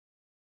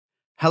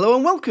Hello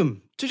and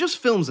welcome to Just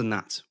Films and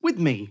That, with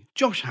me,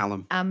 Josh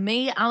Hallam. And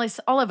me,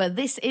 Alice Oliver.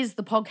 This is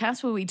the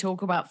podcast where we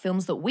talk about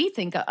films that we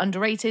think are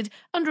underrated,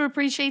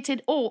 underappreciated,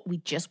 or we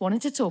just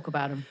wanted to talk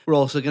about them. We're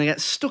also going to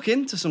get stuck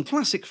into some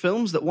classic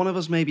films that one of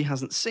us maybe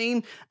hasn't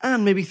seen,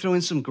 and maybe throw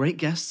in some great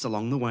guests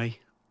along the way.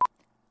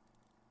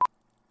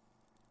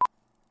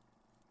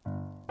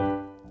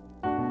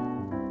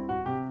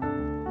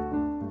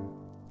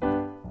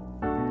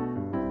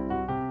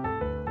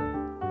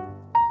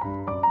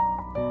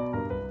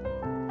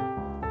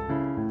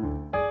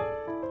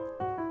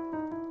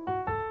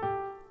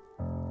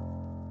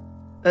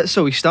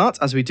 So we start,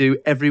 as we do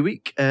every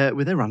week,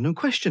 with a random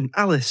question.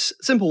 Alice,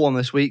 simple one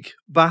this week,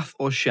 bath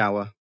or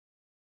shower?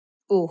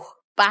 Ooh,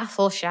 bath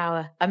or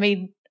shower? I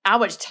mean, how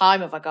much time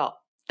have I got?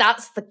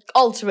 That's the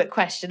ultimate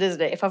question,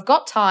 isn't it? If I've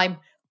got time,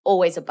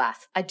 always a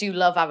bath. I do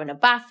love having a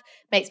bath.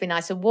 Makes me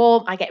nice and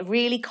warm. I get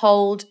really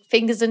cold,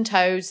 fingers and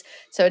toes.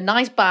 So a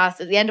nice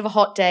bath at the end of a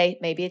hot day,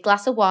 maybe a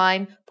glass of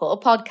wine, put a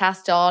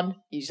podcast on,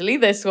 usually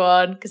this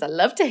one, because I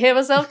love to hear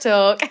myself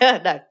talk.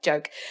 No,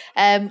 joke.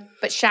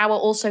 But shower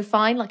also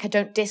fine. Like, I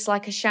don't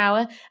dislike a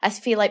shower. I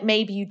feel like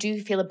maybe you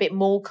do feel a bit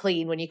more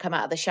clean when you come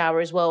out of the shower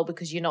as well,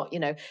 because you're not,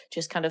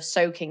 just kind of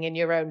soaking in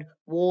your own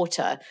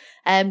water.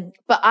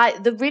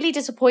 But the really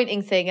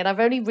disappointing thing, and I've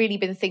only really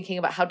been thinking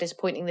about how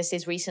disappointing this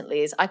is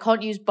recently, is I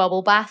can't use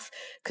bubble bath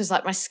because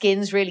like my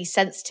skin's really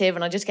sensitive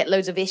and I just get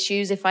loads of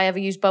issues if I ever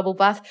use bubble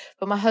bath.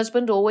 But my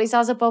husband always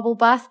has a bubble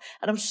bath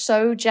and I'm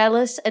so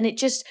jealous. And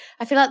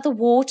I feel like the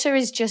water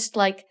is just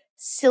like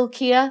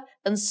silkier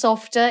and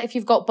softer if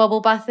you've got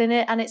bubble bath in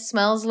it, and it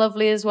smells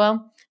lovely as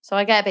well. So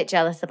I get a bit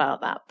jealous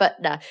about that.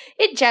 But no,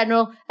 in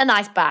general, a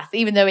nice bath,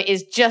 even though it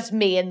is just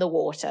me in the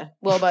water.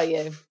 What about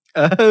you?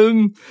 I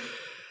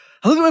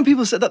love it when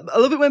people say that. I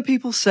love it when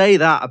people say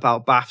that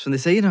about baths, and they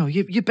say,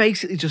 you're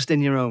basically just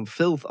in your own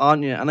filth,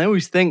 aren't you? And I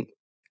always think,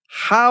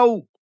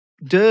 how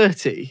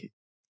dirty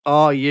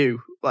are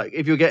you? Like,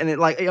 if you're getting it,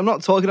 like, I'm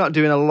not talking about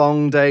doing a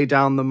long day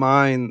down the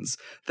mines,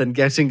 then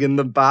getting in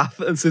the bath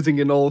and sitting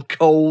in all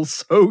cold,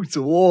 soaked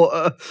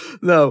water.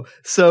 No.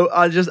 So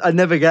I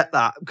never get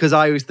that, because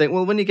I always think,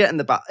 well, when you get in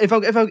the bath, if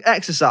I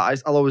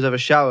exercise, I'll always have a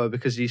shower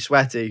because you're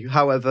sweaty.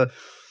 However,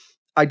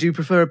 I do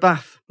prefer a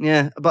bath.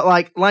 Yeah. But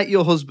like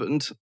your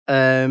husband,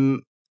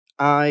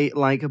 I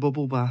like a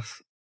bubble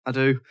bath. I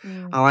do.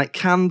 I like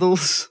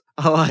candles.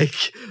 I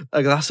like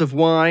a glass of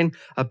wine,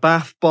 a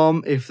bath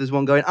bomb if there's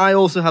one going. I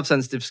also have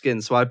sensitive skin,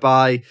 so I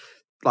buy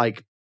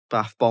like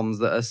bath bombs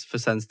that are for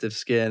sensitive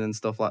skin and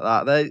stuff like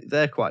that.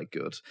 They're quite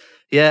good.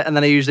 Yeah, and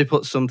then I usually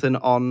put something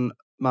on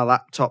my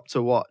laptop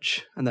to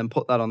watch and then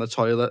put that on the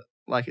toilet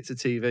like it's a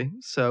TV.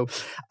 So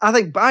I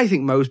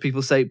think most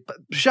people say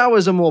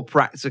showers are more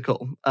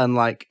practical, and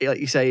like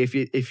you say,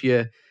 if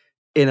you're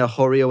in a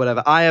hurry or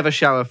whatever. I have a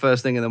shower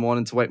first thing in the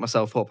morning to wake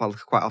myself up. I'll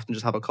quite often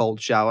just have a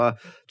cold shower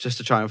just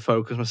to try and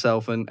focus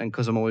myself, and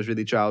because I'm always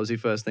really drowsy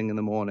first thing in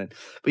the morning.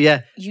 But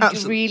yeah, you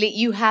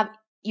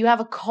have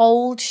a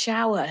cold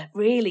shower,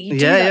 really? You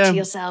do that to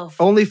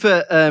yourself? Only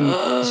for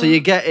so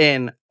you get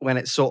in when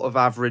it's sort of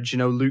average,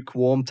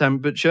 lukewarm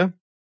temperature,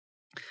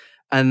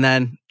 and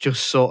then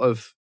just sort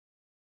of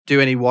do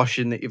any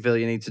washing that you feel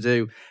you need to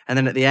do, and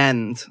then at the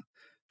end,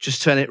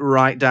 just turn it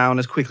right down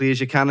as quickly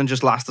as you can and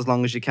just last as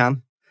long as you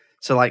can.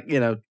 So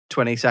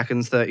 20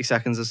 seconds, 30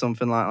 seconds or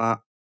something like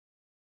that.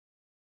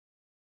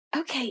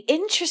 Okay,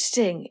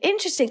 interesting.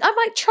 I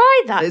might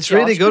try that, It's Josh,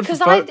 really good because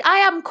I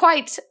am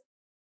quite,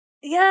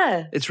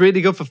 yeah. It's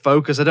really good for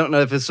focus. I don't know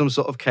if it's some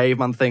sort of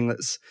caveman thing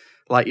that's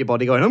like your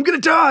body going, I'm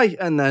going to die,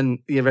 and then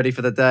you're ready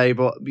for the day.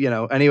 But,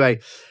 anyway,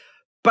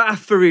 bath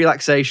for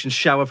relaxation,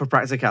 shower for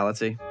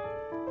practicality.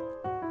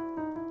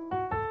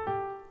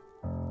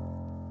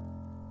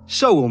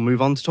 So we'll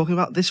move on to talking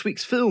about this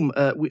week's film,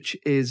 which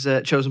is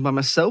chosen by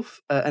myself,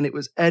 and it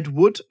was Ed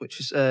Wood, which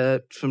is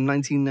from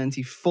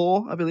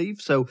 1994, I believe.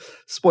 So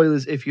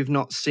spoilers if you've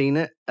not seen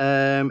it.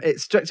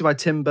 It's directed by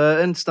Tim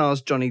Burton,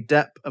 stars Johnny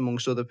Depp,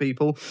 amongst other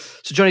people.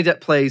 So Johnny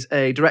Depp plays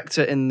a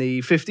director in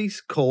the 50s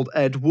called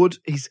Ed Wood.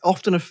 He's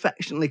often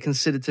affectionately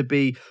considered to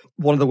be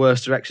one of the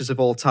worst directors of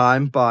all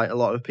time by a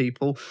lot of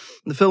people.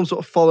 The film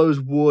sort of follows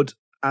Wood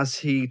as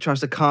he tries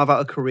to carve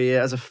out a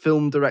career as a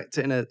film director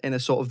in a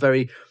sort of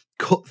very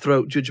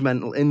cutthroat,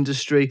 judgmental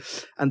industry,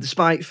 and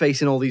despite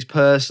facing all these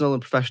personal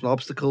and professional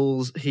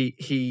obstacles,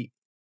 he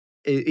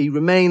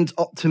remained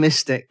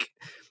optimistic,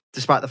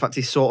 despite the fact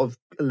he's sort of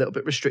a little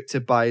bit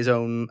restricted by his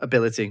own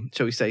ability,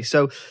 shall we say.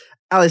 So,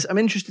 Alice, I'm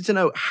interested to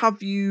know: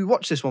 have you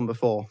watched this one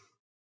before?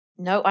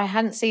 No, I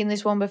hadn't seen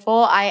this one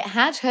before. I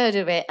had heard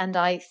of it, and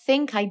I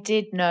think I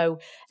did know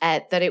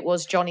that it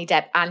was Johnny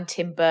Depp and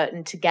Tim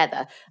Burton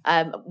together.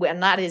 And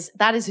that is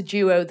a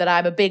duo that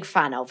I'm a big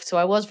fan of. So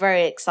I was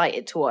very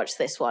excited to watch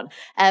this one.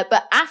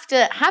 But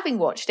after having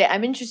watched it,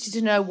 I'm interested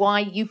to know why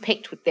you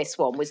picked with this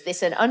one. Was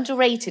this an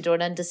underrated or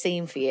an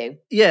underseen for you?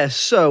 Yeah,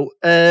 so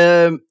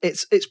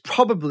it's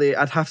probably,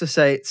 I'd have to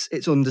say it's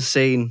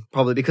underseen,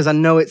 probably, because I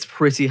know it's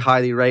pretty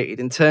highly rated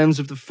in terms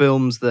of the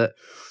films that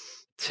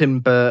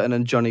Tim Burton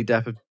and Johnny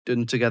Depp have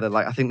done together.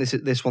 Like, I think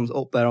this one's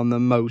up there on the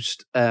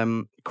most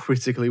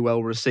critically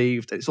well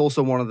received. It's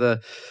also one of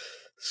the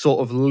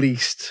sort of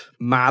least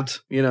mad,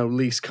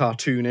 least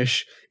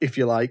cartoonish, if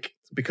you like,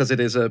 because it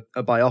is a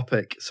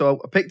biopic.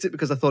 So I picked it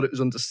because I thought it was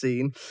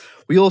underseen.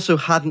 We also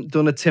hadn't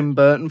done a Tim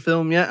Burton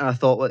film yet, and I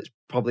thought, well, it's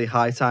probably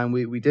high time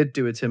we did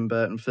do a Tim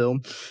Burton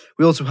film.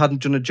 We also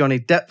hadn't done a Johnny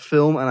Depp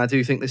film, and I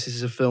do think this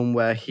is a film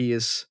where he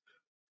is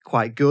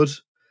quite good.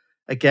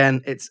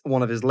 Again, it's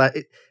one of his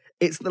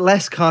it's the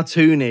less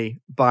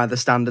cartoony by the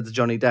standards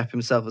Johnny Depp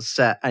himself has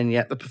set, and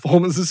yet the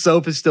performance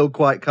itself is still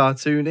quite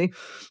cartoony.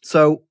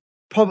 So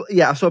so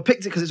I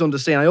picked it because it's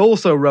underseen. I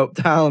also wrote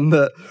down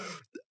that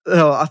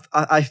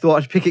I thought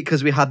I'd pick it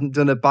because we hadn't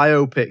done a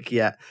biopic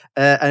yet,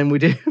 and we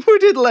did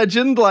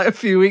Legend like a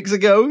few weeks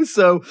ago.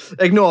 So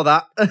ignore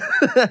that.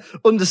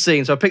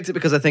 Underseen. So I picked it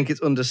because I think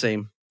it's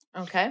underseen.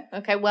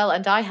 Okay. Well,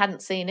 and I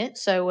hadn't seen it,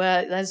 so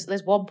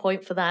there's 1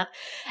 point for that.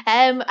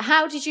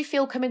 How did you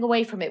feel coming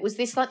away from it? Was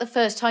this like the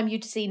first time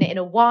you'd seen it in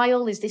a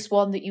while? Is this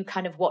one that you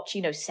kind of watch,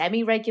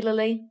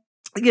 semi-regularly?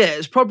 Yeah,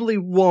 it's probably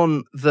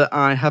one that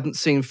I haven't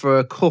seen for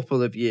a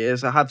couple of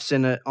years. I have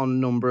seen it on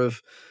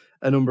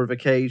a number of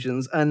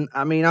occasions, and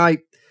I mean, I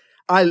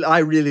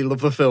really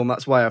love the film.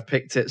 That's why I've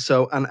picked it.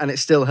 So, and it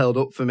still held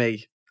up for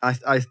me.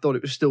 I thought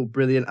it was still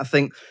brilliant. I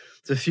think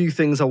there's a few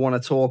things I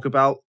want to talk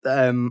about.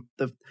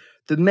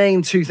 The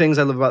main two things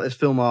I love about this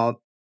film are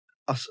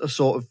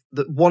sort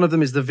of one of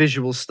them is the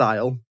visual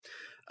style,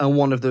 and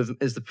one of them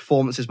is the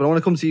performances. But I want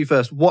to come to you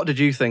first. What did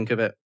you think of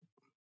it?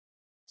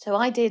 So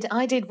I did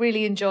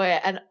really enjoy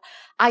it, and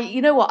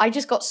you know what? I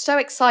just got so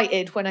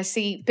excited when I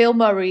see Bill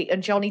Murray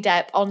and Johnny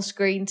Depp on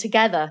screen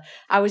together.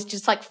 I was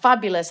just like,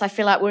 fabulous. I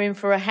feel like we're in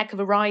for a heck of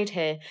a ride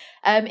here.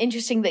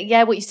 Interesting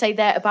that, what you say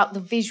there about the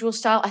visual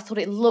style. I thought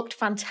it looked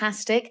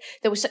fantastic.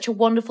 There was such a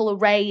wonderful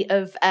array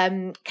of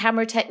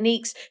camera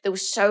techniques. There were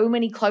so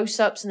many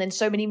close-ups and then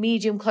so many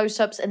medium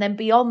close-ups. And then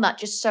beyond that,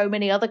 just so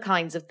many other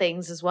kinds of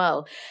things as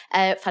well.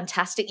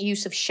 Fantastic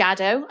use of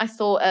shadow, I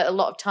thought, a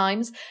lot of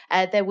times.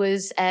 There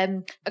was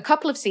a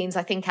couple of scenes,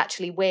 I think,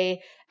 actually, where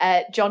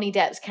Johnny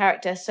Depp's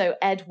character, so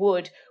Ed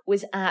Wood,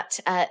 was at,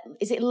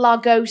 is it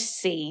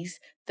Lugosi's,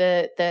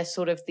 the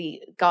sort of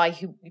the guy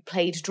who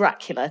played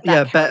Dracula?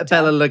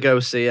 Bela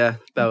Lugosi, yeah.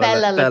 Bela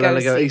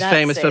Lugosi. He's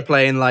famous for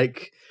playing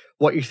like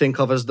what you think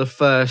of as the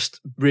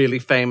first really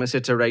famous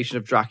iteration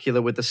of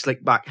Dracula with the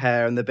slick back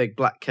hair and the big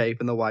black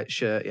cape and the white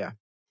shirt, yeah.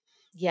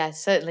 Yeah,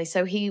 certainly.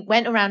 So he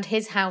went around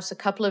his house a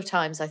couple of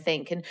times, I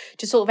think, and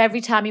just sort of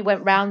every time he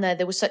went round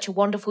there was such a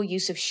wonderful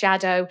use of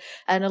shadow,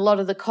 and a lot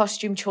of the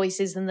costume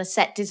choices and the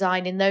set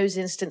design in those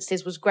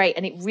instances was great.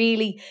 And it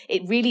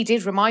really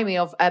did remind me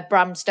of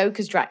Bram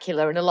Stoker's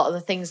Dracula and a lot of the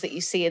things that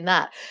you see in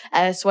that.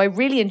 So I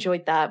really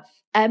enjoyed that.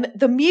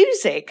 The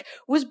music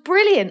was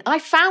brilliant. I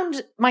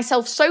found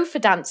myself sofa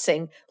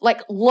dancing, like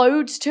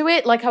loads to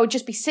it. Like I would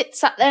just be sat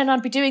there and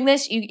I'd be doing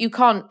this. You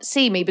can't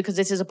see me because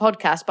this is a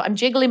podcast, but I'm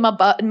jiggling my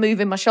butt and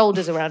moving my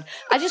shoulders around.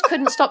 I just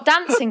couldn't stop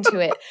dancing to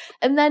it.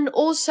 And then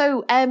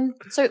also,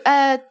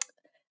 I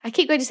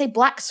keep going to say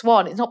Black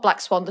Swan. It's not Black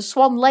Swan. The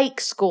Swan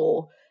Lake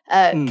score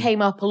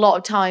came up a lot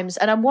of times.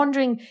 And I'm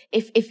wondering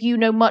if you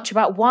know much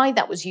about why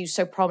that was used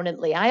so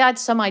prominently. I had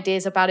some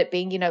ideas about it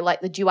being,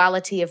 like the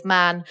duality of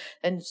man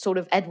and sort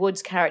of Ed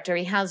Wood's character.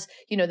 He has,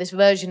 this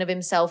version of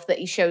himself that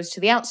he shows to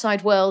the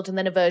outside world, and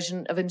then a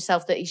version of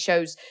himself that he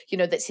shows,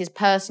 that's his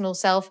personal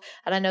self.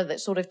 And I know that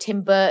sort of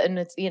Tim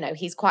Burton,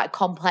 he's quite a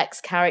complex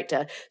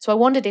character. So I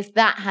wondered if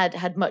that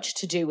had much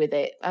to do with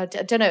it. I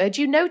don't know. Had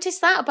you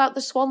noticed that about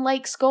the Swan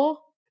Lake score?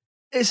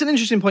 It's an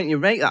interesting point you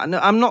make that.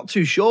 I'm not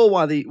too sure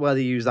why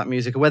they use that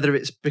music, or whether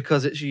it's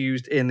because it's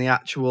used in the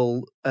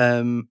actual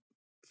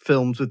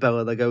films with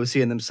Bela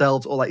Lugosi in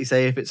themselves, or like you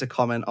say, if it's a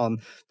comment on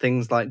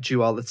things like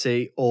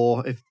duality,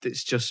 or if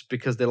it's just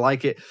because they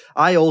like it.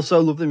 I also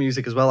love the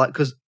music as well,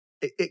 because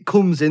it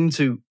comes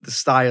into the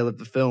style of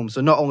the film. So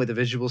not only the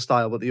visual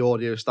style, but the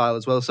audio style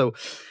as well. So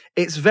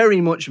it's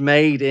very much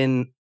made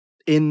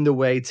in the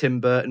way Tim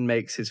Burton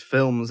makes his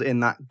films, in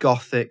that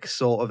gothic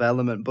sort of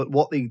element. But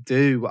what they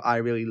do, what I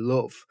really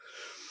love,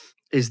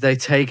 is they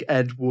take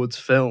Ed Wood's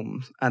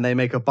films and they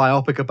make a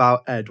biopic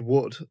about Ed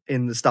Wood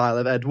in the style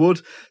of Ed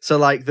Wood. So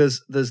like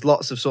there's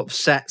lots of sort of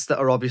sets that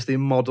are obviously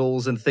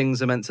models, and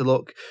things are meant to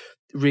look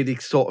really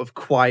sort of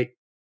quite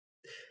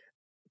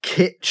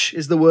kitsch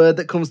is the word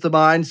that comes to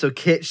mind. So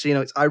kitsch,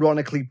 it's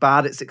ironically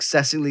bad, it's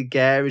excessively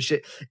garish,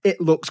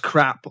 it looks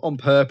crap on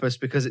purpose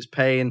because it's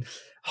paying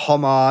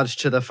homage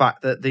to the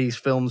fact that these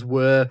films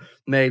were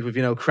made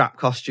with crap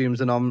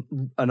costumes and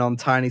on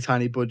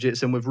tiny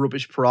budgets, and with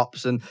rubbish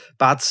props and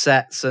bad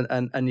sets,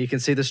 and you can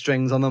see the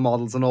strings on the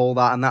models and all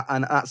that, and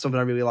that's something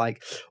I really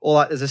like. Or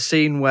like there's a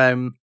scene where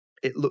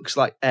it looks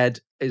like Ed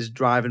is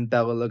driving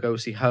Bela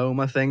Lugosi home,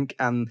 I think,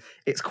 and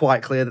it's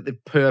quite clear that they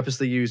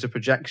purposely used a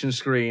projection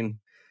screen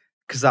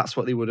because that's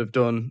what they would have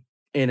done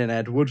in an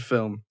Ed Wood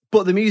film.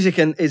 But the music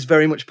is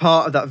very much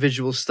part of that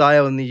visual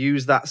style, and they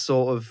use that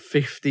sort of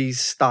 50s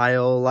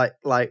style, like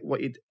what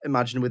you'd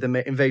imagine with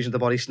Invasion of the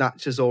Body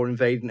Snatchers or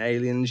Invading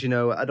Aliens.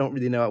 I don't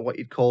really know what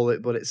you'd call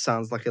it, but it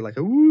sounds like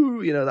a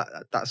woo.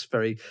 That's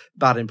very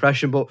bad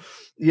impression, but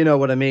you know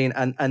what I mean.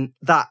 And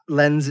that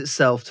lends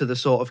itself to the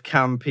sort of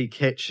campy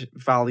kitsch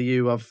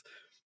value of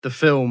the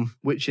film,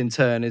 which in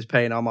turn is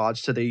paying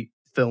homage to the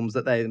films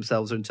that they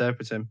themselves are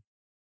interpreting.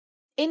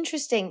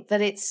 Interesting that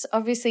it's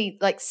obviously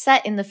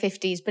set in the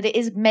 50s, but it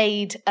is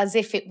made as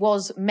if it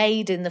was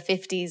made in the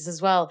 50s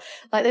as well.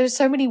 There were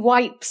so many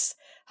wipes.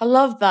 I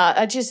love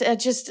that.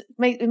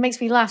 It makes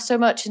me laugh so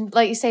much. And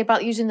like you say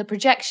about using the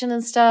projection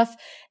and stuff,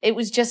 it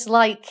was just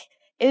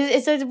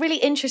it's a really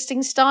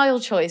interesting style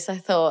choice, I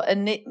thought.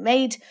 And it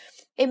made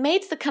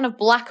the kind of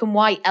black and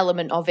white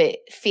element of it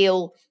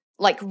feel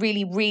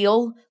really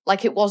real.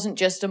 It wasn't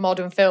just a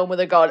modern film where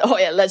they're going, oh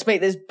yeah, let's make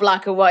this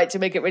black and white to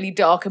make it really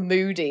dark and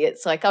moody.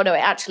 It's oh no, it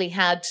actually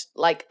had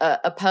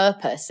a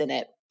purpose in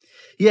it.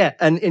 Yeah,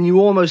 and you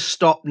almost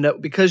stop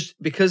because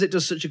it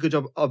does such a good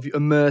job of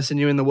immersing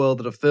you in the world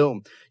of the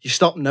film. You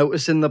stop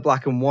noticing the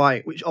black and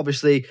white, which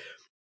obviously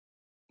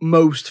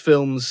most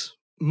films,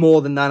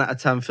 more than 9 out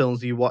of 10 films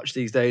that you watch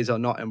these days, are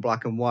not in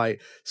black and white.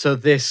 So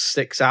this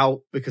sticks out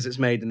because it's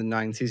made in the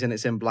 90s and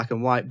it's in black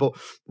and white. But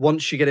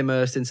once you get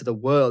immersed into the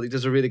world, it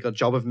does a really good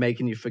job of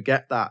making you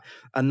forget that.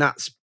 And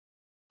that's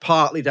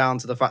partly down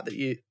to the fact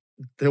that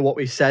what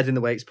we said in the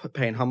way it's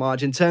paying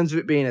homage. In terms of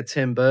it being a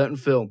Tim Burton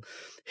film,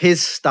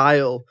 his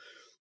style,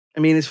 I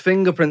mean, his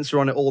fingerprints are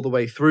on it all the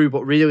way through,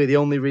 but really the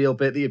only real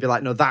bit that you'd be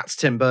like, no, that's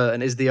Tim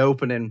Burton, is the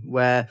opening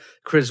where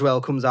Criswell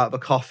comes out of a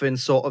coffin,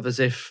 sort of as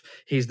if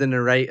he's the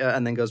narrator,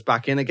 and then goes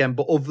back in again.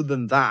 But other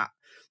than that,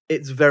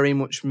 it's very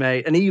much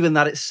made, and even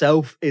that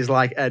itself is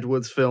like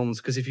Edwards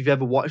films, because if you've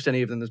ever watched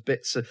any of them, there's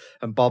bits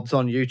and bobs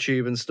on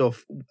YouTube and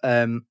stuff.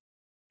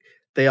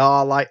 They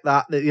are like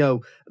that.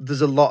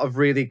 There's a lot of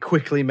really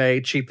quickly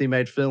made, cheaply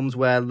made films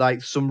where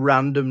some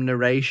random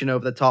narration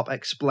over the top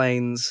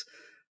explains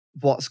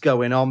what's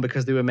going on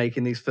because they were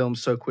making these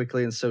films so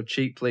quickly and so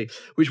cheaply,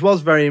 which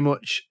was very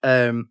much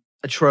a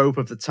trope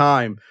of the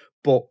time,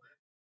 but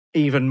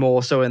even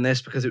more so in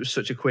this because it was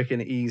such a quick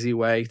and easy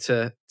way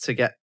to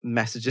get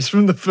messages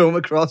from the film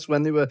across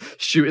when they were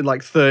shooting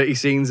 30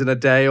 scenes in a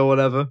day or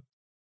whatever.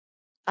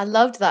 I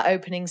loved that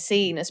opening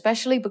scene,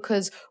 especially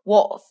because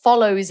what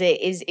follows it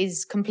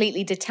is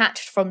completely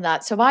detached from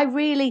that. So I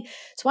really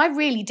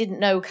didn't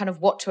know kind of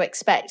what to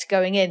expect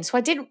going in. So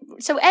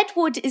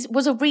Edward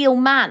was a real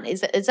man.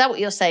 Is that what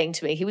you're saying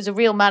to me? He was a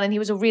real man and he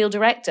was a real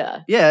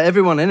director. Yeah,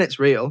 everyone in it's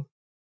real.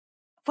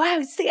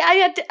 Wow, see, I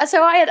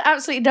had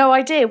absolutely no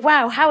idea.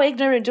 Wow, how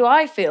ignorant do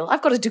I feel?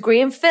 I've got a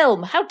degree in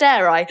film. How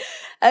dare I?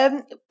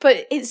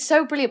 But it's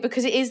so brilliant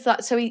because it is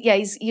that. So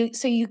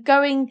you're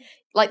going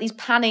these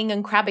panning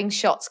and crabbing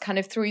shots kind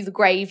of through the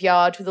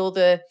graveyard with all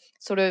the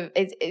sort of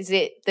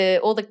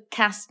all the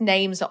cast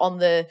names on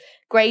the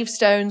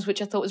gravestones,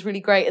 which I thought was really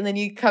great. And then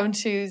you come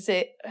to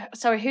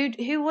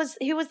who was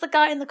the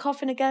guy in the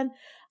coffin again?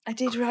 I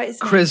did write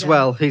his name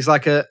Criswell.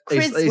 down.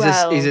 He's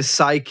he's a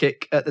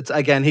psychic at the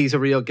again. He's a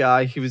real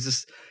guy. He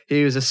was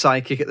a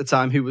psychic at the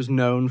time who was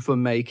known for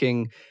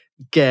making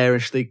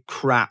garishly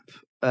crap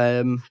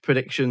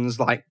predictions,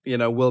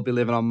 we'll be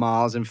living on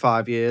Mars in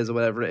 5 years or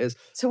whatever it is.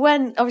 So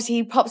when obviously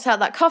he pops out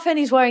that coffin,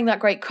 he's wearing that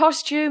great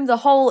costume, the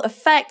whole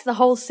effect, the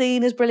whole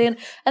scene is brilliant,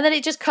 and then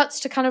it just cuts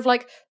to kind of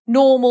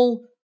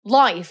normal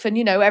life, and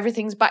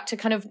everything's back to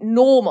kind of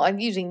normal. I'm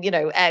using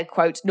air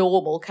quotes,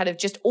 normal, kind of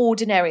just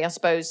ordinary, I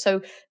suppose.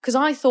 So because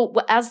I thought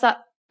as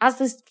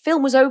this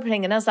film was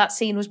opening and as that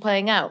scene was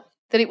playing out,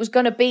 that it was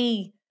going to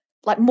be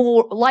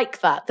more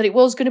like that it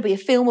was going to be a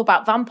film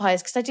about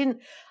vampires, because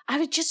I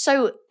was just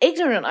so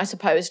ignorant, I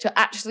suppose, to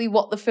actually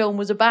what the film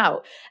was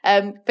about.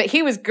 But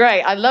he was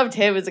great. I loved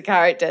him as a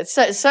character.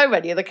 So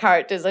many of the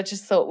characters I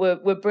just thought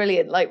were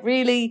brilliant.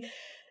 Really,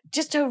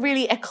 just a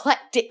really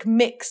eclectic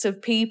mix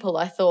of people,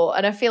 I thought.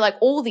 And I feel like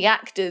all the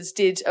actors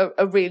did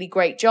a really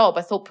great job.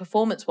 I thought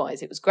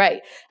performance-wise, it was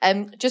great.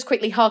 Just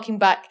quickly harking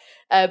back,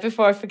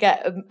 before I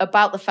forget,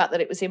 about the fact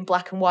that it was in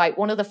black and white.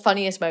 One of the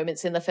funniest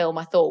moments in the film,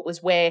 I thought,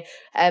 was where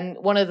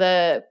one of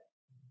the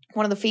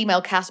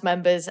female cast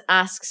members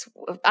asks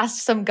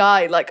some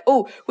guy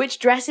oh, which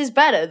dress is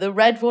better, the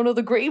red one or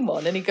the green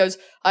one? And he goes,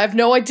 I have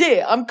no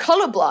idea, I'm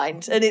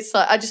colorblind. And it's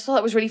I just thought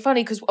that was really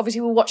funny because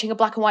obviously we're watching a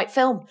black and white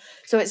film,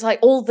 so it's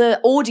all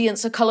the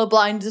audience are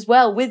colorblind as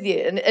well with you,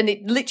 and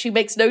it literally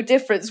makes no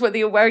difference whether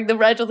you're wearing the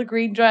red or the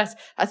green dress.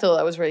 I thought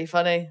that was really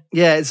funny.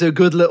 Yeah, it's a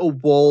good little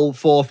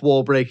fourth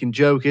wall breaking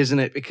joke, isn't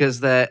it?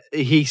 Because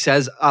he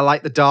says, I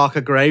like the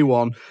darker grey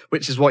one,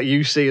 which is what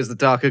you see as the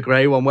darker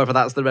grey one, whether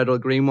that's the red or the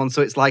green one.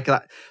 So it's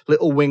that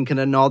little wink and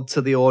a nod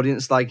to the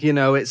audience,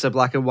 it's a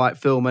black and white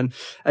film.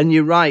 And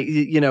you're right,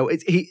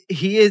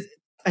 it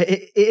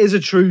is a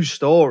true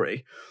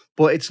story,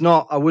 but it's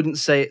not, I wouldn't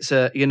say it's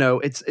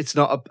it's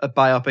not a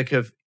biopic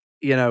of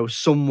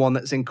someone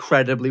that's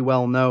incredibly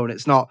well known.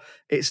 It's not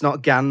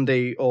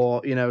Gandhi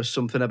or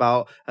something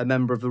about a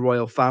member of the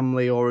royal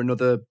family or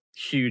another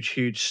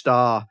huge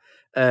star.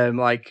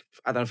 like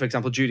I don't know, for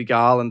example, Judy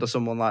Garland or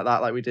someone like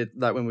that, like we did,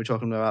 like when we were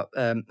talking about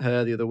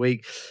her the other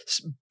week.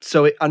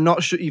 So I'm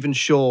not even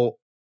sure.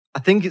 I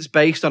think it's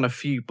based on a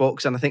few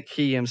books, and I think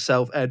he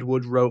himself, Ed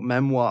Wood, wrote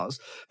memoirs.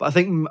 But I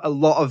think a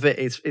lot of it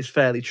is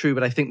fairly true.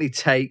 But I think they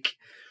take,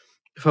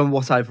 from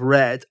what I've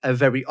read, a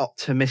very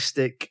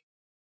optimistic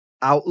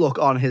outlook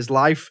on his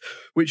life,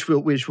 which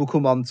we'll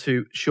come on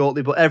to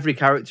shortly. But every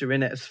character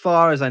in it, as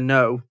far as I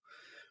know,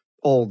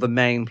 all the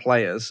main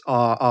players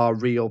are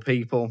real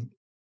people.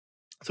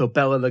 So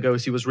Bela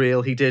Lugosi was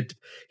real. He did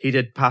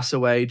pass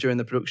away during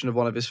the production of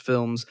one of his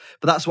films.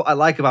 But that's what I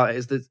like about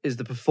it, is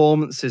the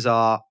performances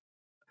are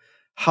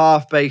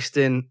half based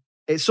in,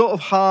 it's sort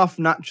of half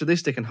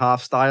naturalistic and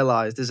half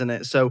stylized, isn't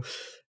it? So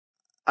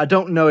I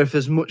don't know if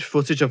there's much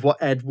footage of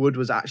what Ed Wood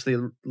was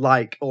actually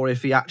like, or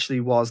if he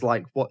actually was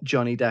like what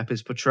Johnny Depp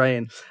is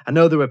portraying. I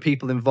know there were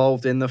people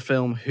involved in the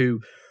film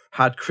who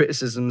had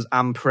criticisms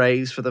and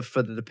praise for the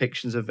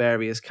depictions of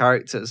various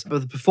characters, but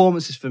the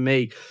performances for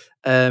me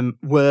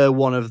were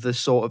one of the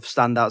sort of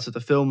standouts of the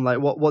film. Like,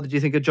 what did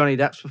you think of Johnny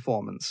Depp's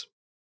performance?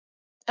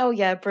 Oh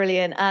yeah,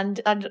 brilliant,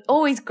 and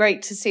always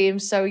great to see him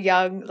so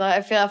young.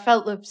 Like I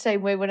felt the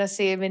same way when I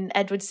see him in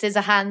Edward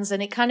Scissorhands,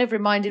 and it kind of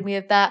reminded me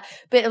of that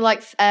bit of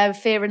like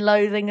Fear and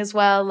Loathing as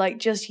well, like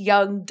just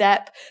young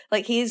Depp.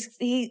 Like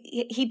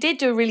he did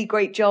do a really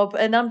great job,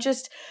 and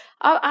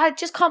I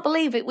just can't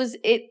believe it was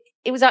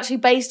actually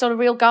based on a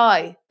real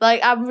guy.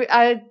 Like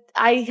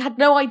I had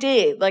no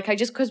idea. Like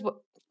because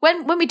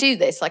when we do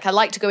this, like I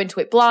like to go into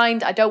it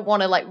blind. I don't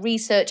want to like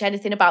research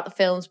anything about the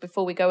films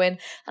before we go in.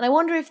 And I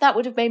wonder if that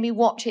would have made me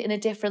watch it in a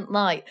different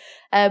light.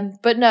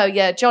 But no,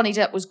 yeah, Johnny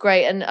Depp was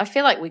great. And I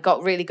feel like we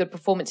got really good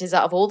performances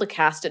out of all the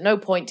cast. At no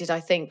point did I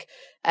think,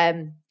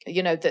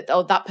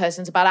 that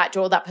person's a bad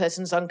actor or that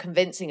person's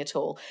unconvincing at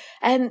all.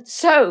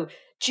 So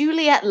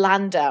Juliet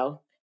Landau,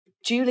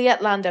 do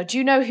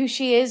you know who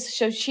she is?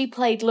 So she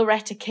played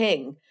Loretta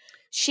King.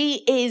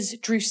 She is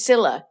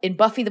Drusilla in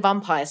Buffy the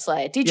Vampire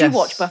Slayer. Did you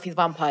watch Buffy the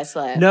Vampire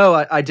Slayer?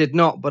 No, I did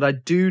not, but I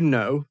do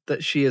know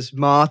that she is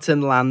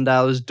Martin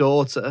Landau's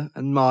daughter,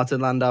 and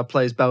Martin Landau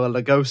plays Bela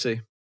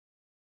Lugosi.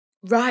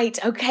 Right.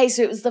 Okay.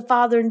 So it was the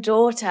father and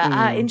daughter.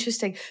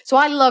 Interesting. So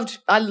I love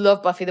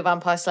Buffy the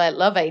Vampire Slayer.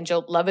 Love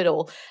Angel. Love it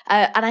all.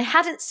 And I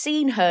hadn't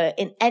seen her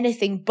in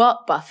anything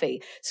but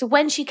Buffy. So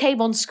when she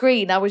came on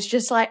screen, I was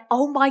just like,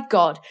 oh my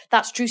God,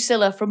 that's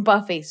Drusilla from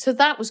Buffy. So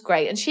that was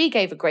great. And she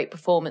gave a great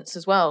performance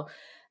as well.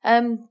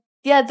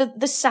 Yeah,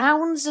 the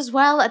sounds as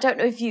well. I don't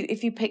know if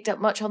you picked up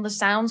much on the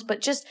sounds,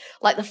 but just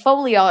like the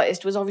Foley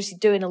artist was obviously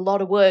doing a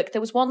lot of work.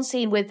 There was one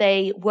scene where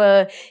they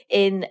were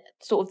in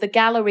sort of the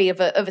gallery of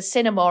a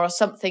cinema or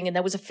something, and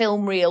there was a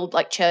film reel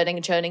like churning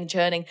and churning and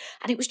churning,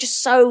 and it was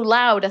just so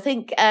loud. I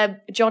think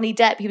Johnny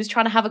Depp, he was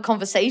trying to have a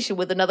conversation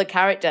with another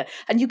character,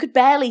 and you could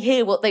barely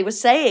hear what they were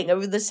saying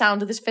over the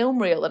sound of this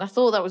film reel, and I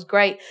thought that was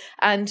great,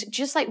 and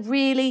just like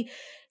really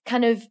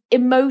kind of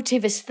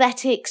emotive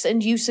aesthetics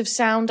and use of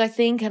sound, I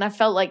think. And I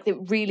felt like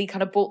it really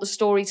kind of brought the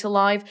story to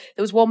life.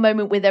 There was one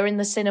moment where they're in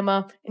the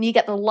cinema and you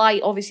get the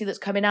light, obviously, that's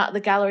coming out of the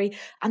gallery.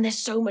 And there's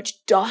so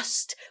much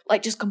dust,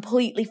 like just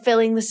completely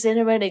filling the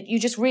cinema. And you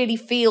just really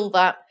feel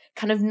that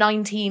kind of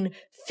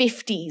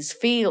 1950s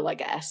feel, I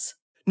guess.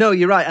 No,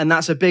 you're right. And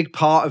that's a big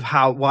part of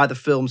why the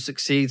film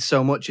succeeds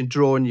so much in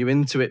drawing you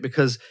into it,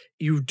 because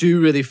you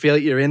do really feel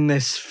like you're in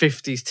this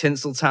 50s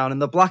Tinseltown,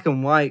 and the black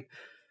and white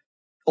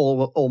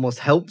almost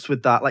helps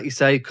with that, like you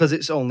say, because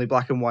it's only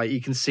black and white.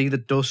 You can see the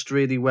dust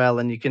really well,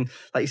 and you can,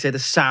 like you say, the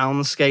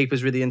soundscape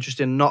is really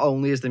interesting. Not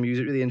only is the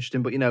music really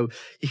interesting, but you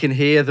can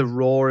hear the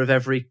roar of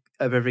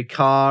every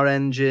car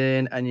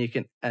engine, and you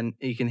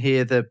can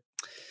hear the,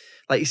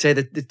 like you say,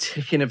 the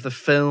ticking of the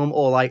film,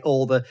 or like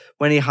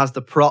when he has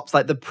the props,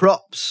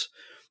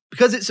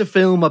 because it's a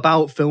film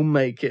about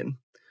filmmaking.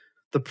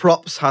 The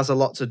props has a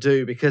lot to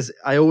do, because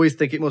I always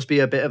think it must be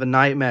a bit of a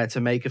nightmare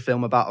to make a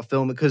film about a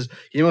film, because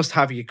you must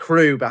have your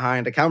crew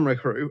behind a camera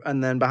crew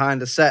and then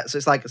behind a set. So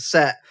it's like a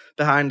set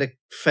behind a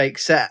fake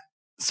set.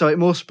 So it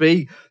must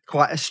be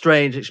quite a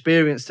strange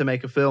experience to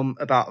make a film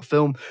about a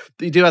film.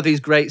 But you do have these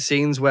great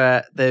scenes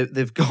where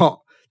they've got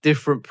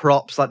different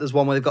props. Like there's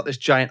one where they've got this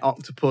giant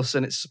octopus,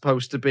 and it's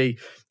supposed to be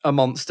a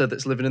monster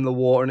that's living in the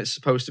water, and it's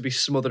supposed to be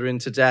smothering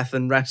to death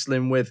and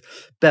wrestling with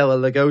Bela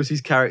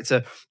Lugosi's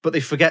character, but they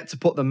forget to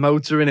put the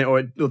motor in it,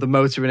 or the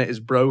motor in it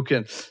is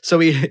broken. So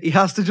he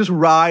has to just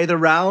ride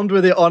around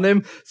with it on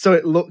him. So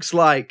it looks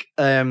like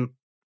the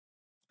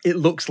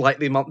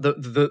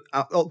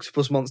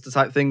octopus monster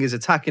type thing is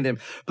attacking him.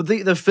 But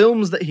the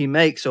films that he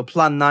makes, so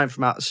Plan 9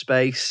 from Outer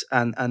Space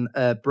and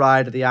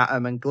Bride of the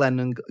Atom and Glen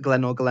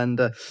or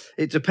Glenda,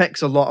 it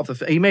depicts a lot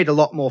of he made a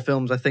lot more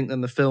films, I think,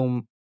 than the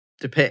film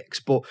depicts,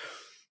 but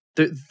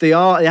they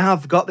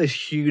have got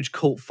this huge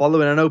cult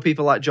following. I know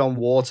people like John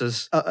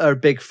Waters are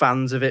big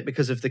fans of it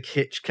because of the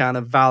kitsch kind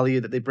of value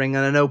that they bring,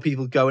 and I know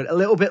people going a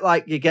little bit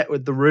like you get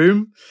with The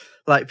Room.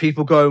 Like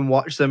people go and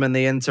watch them and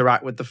they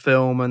interact with the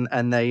film,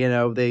 and they,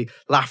 they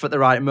laugh at the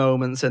right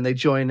moments and they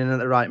join in at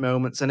the right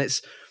moments. And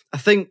I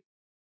think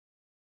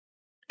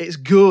it's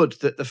good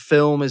that the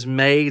film is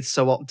made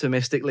so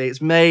optimistically.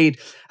 It's made,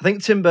 I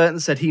think Tim Burton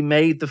said he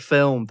made the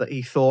film that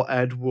he thought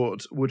Ed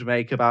Wood would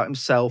make about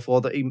himself,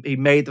 or that he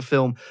made the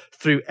film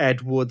through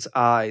Ed Wood's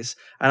eyes.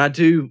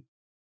 And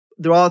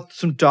there are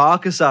some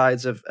darker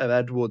sides of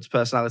Ed Wood's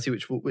personality,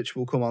 which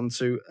we'll come on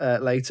to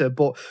later.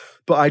 But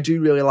I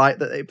do really like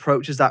that it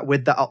approaches that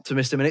with that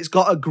optimism, and it's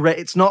got a great.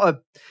 It's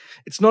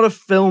not a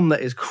film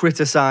that is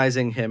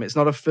criticizing him. It's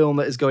not a film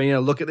that is going,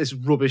 look at this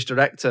rubbish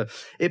director.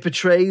 It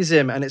portrays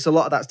him, and it's a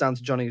lot of that's down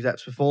to Johnny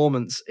Depp's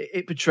performance.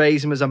 It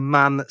portrays him as a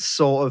man that's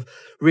sort of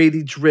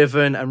really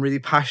driven and really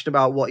passionate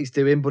about what he's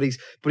doing, but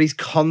he's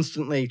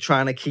constantly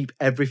trying to keep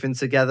everything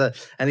together,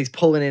 and he's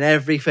pulling in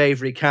every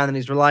favor he can, and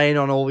he's relying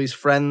on all these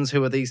friends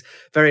who are these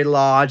very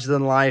larger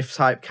than life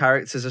type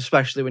characters,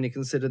 especially when you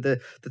consider the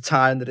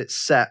time that it's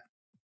set.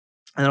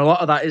 And a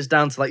lot of that is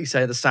down to, like you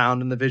say, the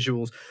sound and the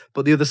visuals.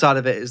 But the other side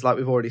of it is, like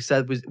we've already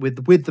said, with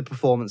the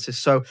performances.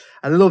 So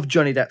I love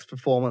Johnny Depp's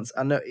performance.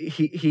 I know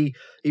he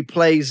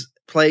plays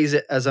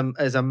it as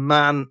a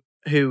man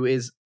who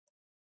he's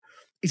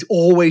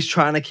always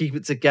trying to keep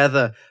it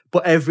together.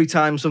 But every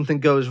time something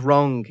goes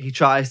wrong, he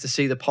tries to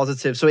see the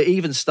positive. So it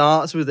even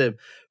starts with him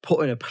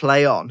putting a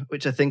play on,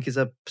 which I think is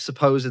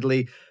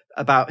supposedly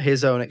about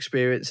his own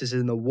experiences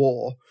in the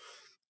war.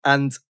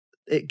 And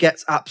it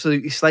gets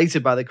absolutely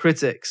slated by the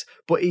critics,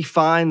 but he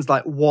finds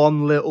like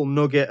one little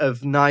nugget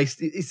of nice,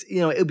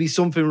 it'll be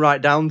something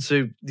right down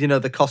to,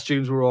 the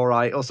costumes were all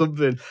right or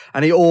something.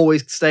 And he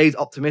always stays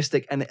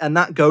optimistic. And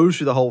that goes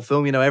through the whole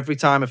film. Every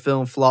time a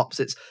film flops,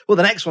 it's, well,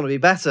 the next one will be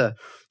better.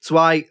 So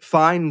I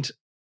find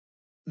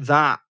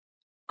that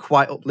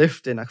quite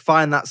uplifting. I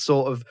find that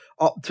sort of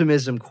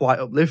optimism quite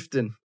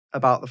uplifting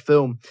about the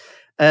film.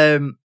 I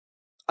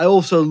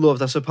also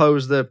loved, I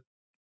suppose, the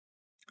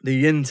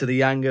yin to the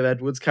yang of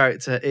Ed Wood's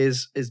character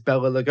is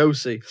Bela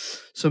Lugosi.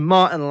 So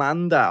Martin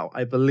Landau,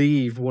 I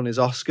believe, won his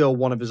Oscar, or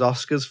one of his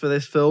Oscars for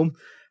this film,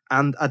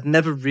 and I'd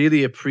never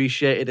really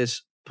appreciated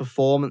his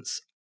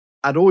performance.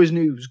 I'd always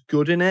knew he was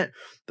good in it,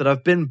 but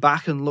I've been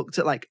back and looked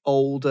at like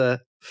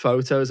older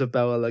photos of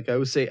Bela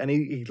Lugosi, and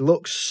he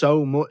looks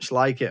so much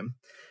like him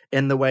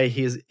in the way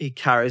he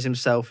carries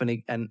himself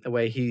and the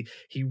way he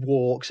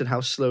walks and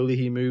how slowly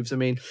he moves. I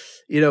mean,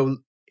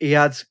 he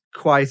had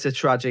quite a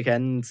tragic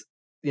end,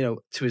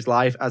 to his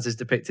life as is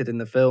depicted in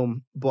the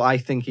film. But I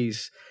think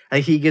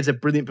he gives a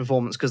brilliant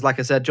performance because, like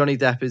I said, Johnny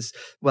Depp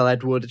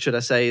Ed Wood, should I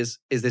say, is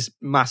this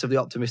massively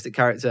optimistic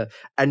character.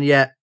 And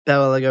yet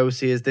Bela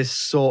Lugosi is this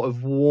sort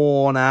of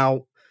worn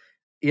out,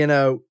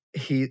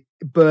 he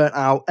burnt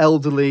out,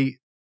 elderly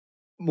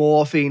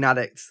morphine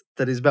addict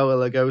that is Bela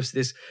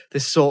Lugosi,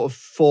 this sort of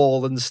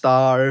fallen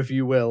star, if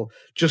you will,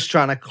 just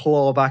trying to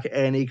claw back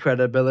any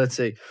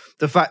credibility.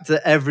 The fact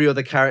that every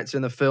other character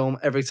in the film,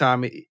 every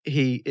time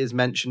he is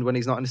mentioned when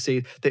he's not in the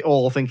scene, they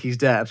all think he's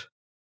dead.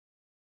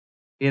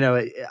 And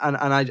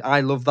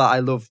I love that. I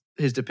love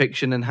his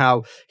depiction and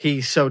how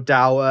he's so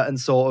dour and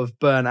sort of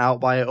burnt out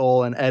by it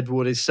all, and Ed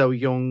Wood is so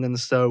young and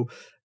so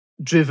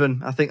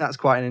driven. I think that's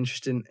quite an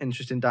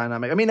interesting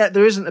dynamic. I mean,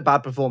 there isn't a bad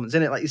performance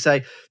in it. Like you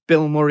say,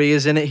 Bill Murray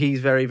is in it. He's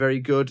very, very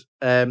good.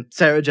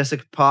 Sarah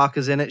Jessica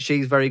Parker's in it.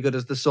 She's very good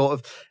as the sort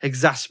of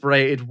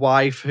exasperated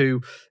wife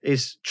who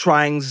is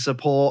trying to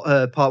support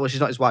her partner. Well, she's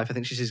not his wife. I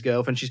think she's his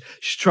girlfriend. She's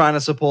trying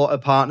to support her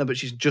partner, but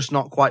she's just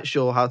not quite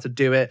sure how to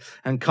do it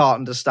and can't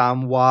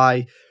understand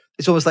why.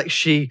 It's almost like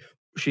she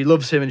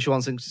loves him and she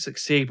wants him to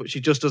succeed, but she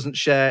just doesn't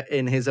share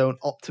in his own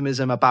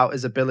optimism about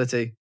his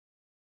ability.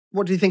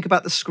 What do you think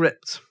about the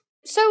script?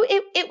 So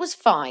it was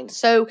fine.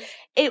 So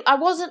I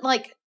wasn't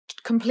like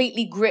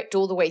completely gripped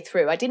all the way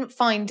through. I didn't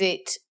find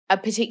it a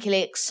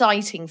particularly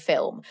exciting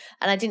film,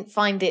 and I didn't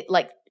find it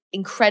like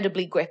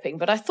incredibly gripping.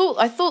 But I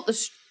thought the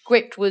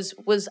script was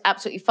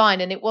absolutely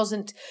fine, and it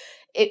wasn't.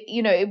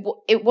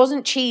 It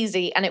wasn't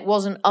cheesy and it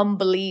wasn't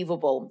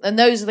unbelievable. And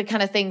those are the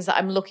kind of things that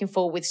I'm looking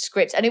for with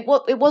scripts. And it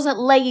wasn't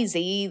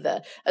lazy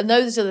either. And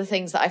those are the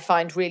things that I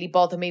find really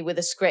bother me with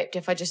a script.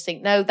 If I just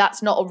think, no,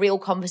 that's not a real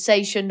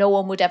conversation, no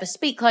one would ever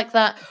speak like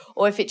that,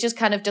 or if it just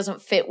kind of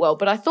doesn't fit well.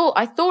 But I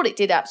thought it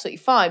did absolutely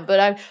fine.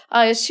 But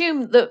I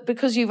assume that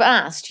because you've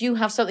asked, you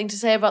have something to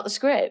say about the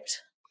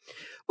script.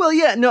 Well,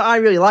 yeah, no, I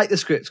really like the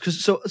script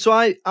because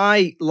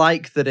I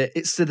like that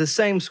it's to the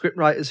same script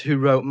writers who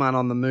wrote Man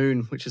on the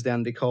Moon, which is the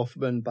Andy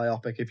Kaufman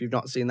biopic. If you've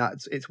not seen that,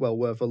 it's well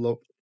worth a look.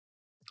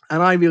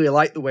 And I really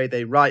like the way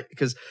they write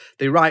because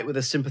they write with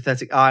a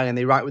sympathetic eye and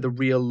they write with a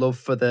real love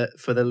for the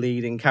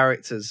leading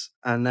characters.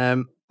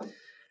 And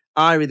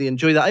I really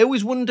enjoy that. I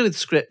always wonder with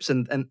scripts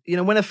and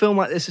when a film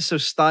like this is so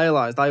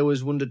stylized, I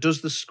always wonder,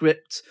 does the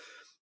script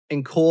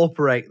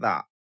incorporate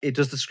that?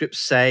 Does the script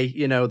say,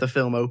 the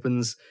film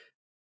opens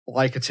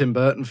like a Tim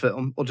Burton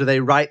film, or do they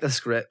write the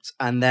script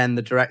and then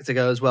the director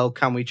goes, well,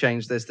 can we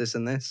change this, this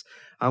and this?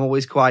 I'm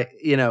always quite,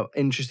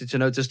 interested to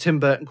know, does Tim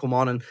Burton come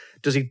on and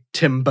does he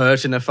Tim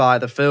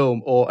Burtonify the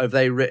film, or have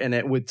they written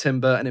it with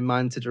Tim Burton in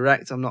mind to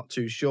direct? I'm not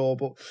too sure,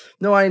 but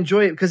no, I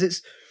enjoy it because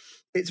it's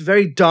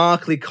very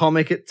darkly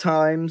comic at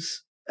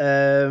times.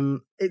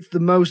 It's the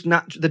most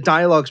the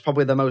dialogue's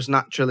probably the most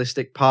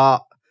naturalistic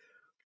part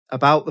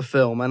about the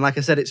film. And like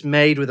I said, it's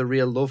made with a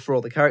real love for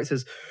all the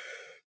characters.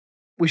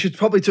 We should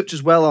probably touch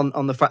as well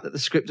on the fact that the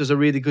script does a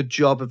really good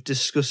job of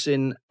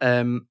discussing.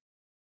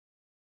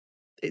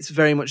 It's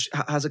very much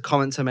has a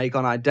comment to make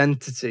on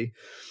identity.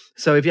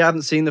 So if you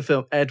haven't seen the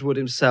film, Ed Wood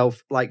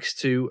himself likes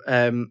to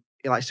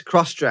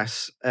cross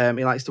dress.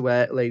 He likes to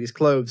wear ladies'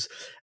 clothes.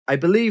 I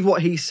believe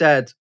what he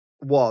said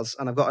was,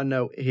 and I've got a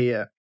note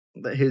here,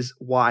 that his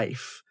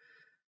wife,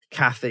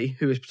 Kathy,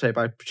 who is portrayed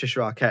by Patricia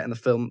Arquette in the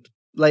film,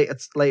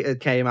 later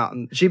came out,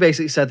 and she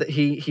basically said that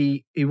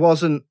he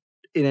wasn't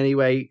in any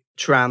way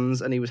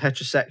trans and he was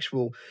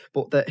heterosexual,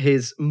 but that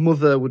his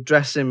mother would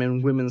dress him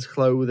in women's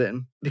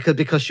clothing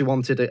because she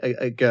wanted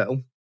a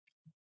girl,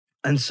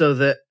 and so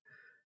that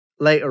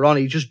later on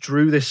he just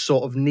drew this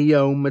sort of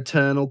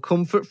neo-maternal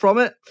comfort from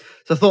it.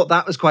 So I thought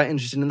that was quite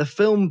interesting. And the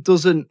film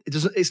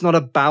it's not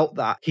about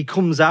that. He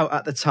comes out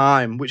at the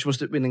time, which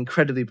must have been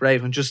incredibly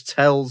brave, and just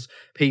tells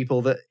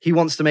people that he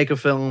wants to make a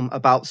film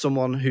about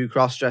someone who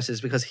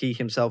cross-dresses because he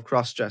himself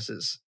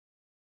cross-dresses.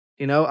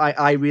 You know,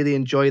 I really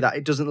enjoy that.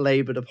 It doesn't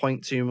labour the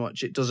point too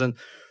much. It doesn't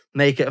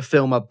make it a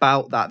film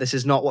about that. This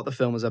is not what the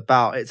film is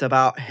about. It's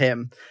about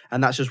him.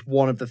 And that's just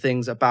one of the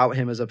things about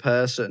him as a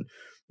person,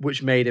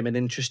 which made him an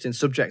interesting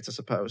subject, I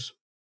suppose.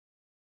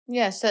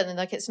 Yeah, certainly.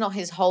 Like, it's not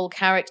his whole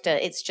character.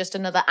 It's just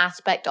another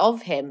aspect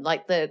of him,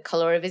 like the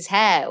color of his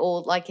hair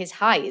or like his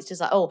height. It's just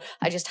like, oh,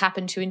 I just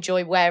happen to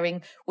enjoy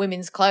wearing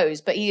women's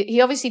clothes. But he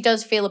obviously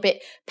does feel a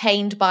bit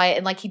pained by it,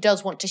 and like he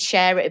does want to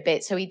share it a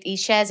bit. So he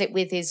shares it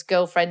with his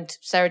girlfriend,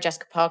 Sarah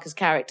Jessica Parker's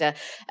character.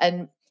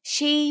 And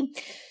she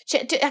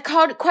I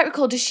can't quite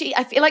recall,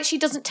 I feel like she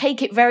doesn't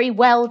take it very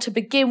well to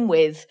begin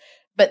with.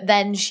 But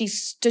then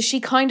does she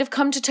kind of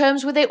come to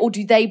terms with it, or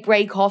do they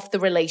break off the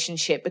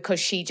relationship because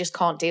she just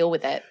can't deal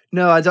with it?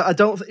 No, I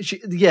don't.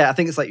 I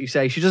think it's like you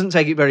say. She doesn't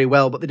take it very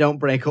well, but they don't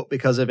break up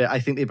because of it. I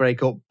think they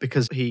break up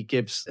because he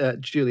gives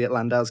Juliet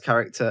Landau's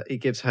character, he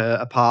gives her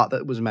a part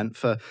that was meant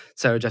for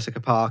Sarah Jessica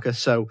Parker,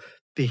 so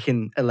he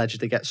can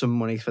allegedly get some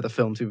money for the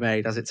film to be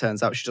made. As it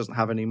turns out, she doesn't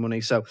have any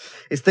money, so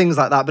it's things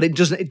like that. But it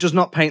does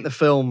not paint the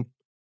film.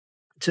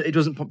 It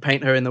doesn't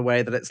paint her in the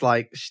way that it's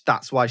like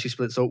that's why she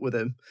splits up with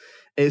him.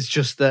 It's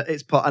just that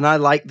it's part, and I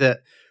like that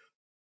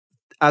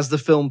as the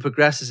film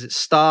progresses, it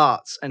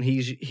starts and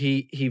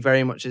he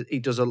very much, he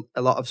does a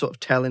lot of sort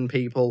of telling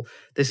people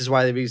this is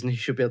why the reason he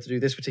should be able to do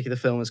this particular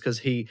film is because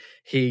he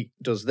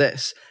does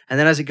this, and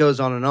then as it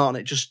goes on,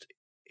 it just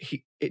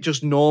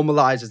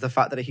normalizes the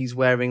fact that he's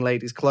wearing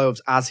ladies'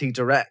 clothes as he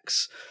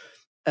directs,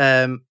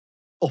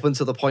 up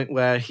until the point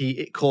where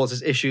it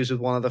causes issues with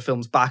one of the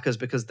film's backers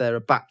because they're a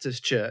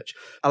Baptist church.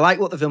 I like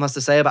what the film has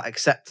to say about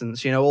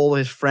acceptance. You know, all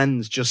his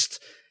friends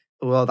just,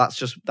 well, that's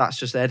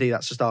just Eddie,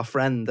 that's just our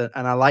friend.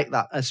 And I like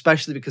that,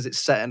 especially because it's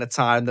set in a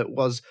time that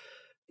was,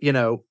 you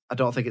know, I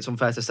don't think it's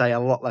unfair to say,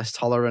 a lot less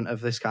tolerant of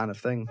this kind of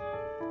thing.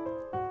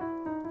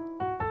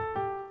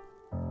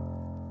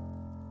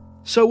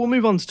 So we'll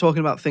move on to talking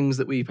about things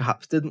that we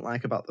perhaps didn't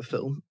like about the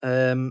film.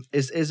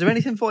 Is there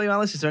anything for you,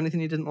 Alice? Is there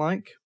anything you didn't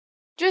like?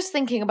 Just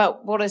thinking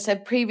about what I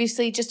said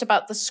previously, just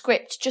about the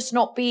script just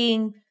not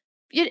being,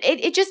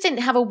 it just didn't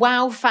have a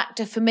wow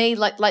factor for me,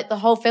 like the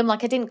whole film.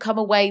 Like, I didn't come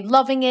away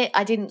loving it.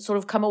 I didn't sort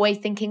of come away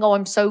thinking, oh,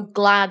 I'm so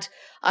glad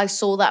I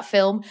saw that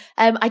film.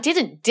 I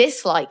didn't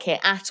dislike it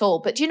at all.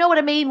 But do you know what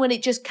I mean? When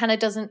it just kind of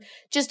doesn't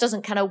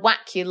kind of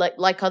whack you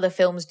like other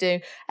films do.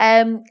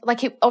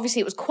 Obviously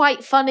it was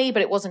quite funny,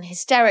 but it wasn't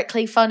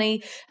hysterically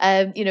funny.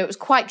 It was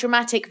quite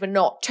dramatic, but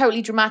not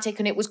totally dramatic.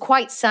 And it was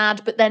quite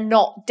sad, but then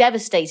not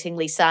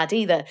devastatingly sad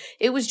either.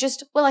 It was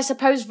just, well, I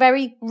suppose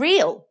very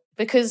real,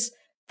 because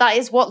that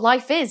is what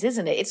life is,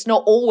 isn't it? It's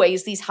not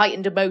always these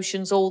heightened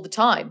emotions all the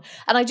time.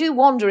 And I do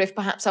wonder if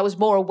perhaps I was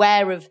more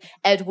aware of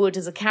Ed Wood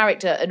as a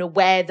character and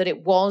aware that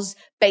it was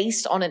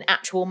based on an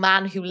actual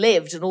man who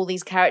lived and all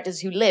these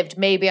characters who lived.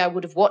 Maybe I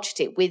would have watched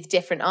it with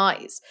different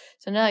eyes.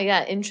 So no,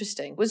 yeah,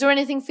 interesting. Was there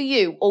anything for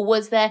you, or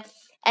was there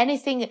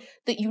anything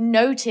that you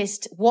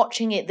noticed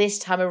watching it this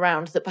time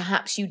around that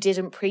perhaps you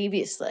didn't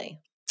previously?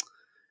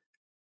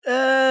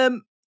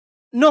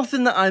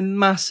 Nothing that I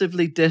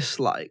massively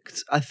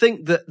disliked. I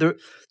think that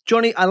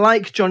I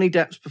like Johnny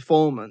Depp's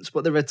performance,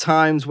 but there are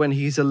times when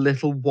he's a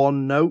little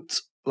one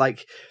note.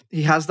 Like,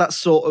 he has that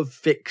sort of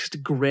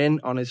fixed grin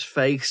on his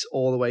face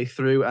all the way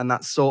through, and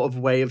that sort of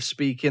way of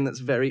speaking that's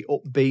very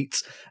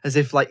upbeat, as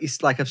if, like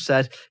I've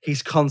said,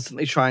 he's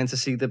constantly trying to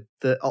see the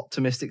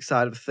optimistic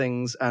side of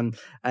things, and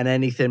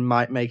anything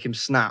might make him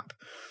snap.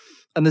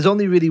 And there's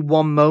only really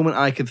one moment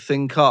I could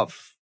think of,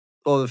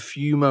 or a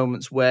few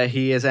moments, where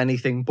he is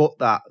anything but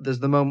that. There's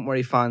the moment where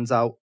he finds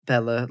out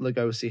Bela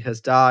Lugosi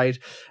has died,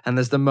 and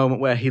there's the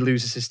moment where he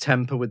loses his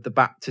temper with the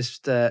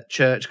Baptist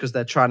church because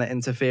they're trying to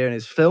interfere in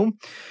his film.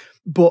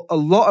 But a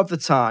lot of the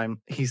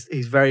time, he's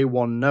very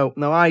one note.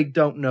 Now, I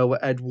don't know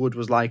what Ed Wood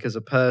was like as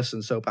a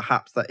person, so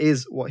perhaps that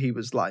is what he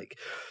was like.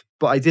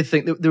 But I did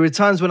think that there were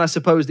times when I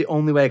suppose the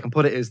only way I can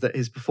put it is that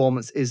his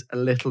performance is a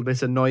little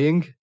bit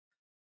annoying,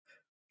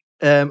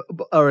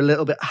 or a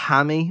little bit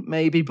hammy,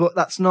 maybe. But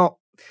that's not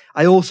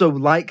I also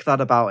like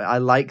that about it. I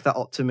like that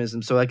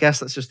optimism. So I guess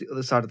that's just the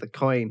other side of the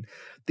coin.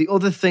 The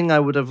other thing I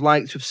would have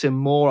liked to have seen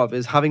more of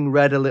is having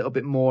read a little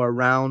bit more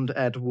around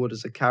Ed Wood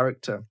as a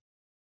character.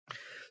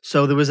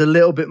 So there was a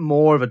little bit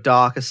more of a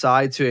darker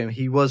side to him.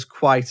 He was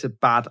quite a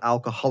bad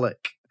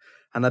alcoholic,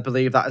 and I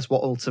believe that is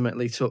what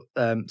ultimately took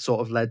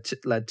sort of led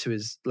to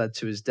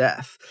his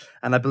death.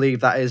 And I believe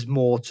that is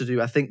more to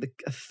do. I think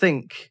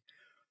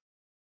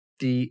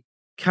the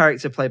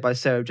character played by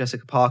Sarah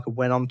Jessica Parker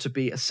went on to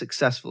be a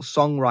successful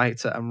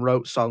songwriter and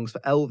wrote songs for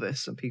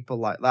Elvis and people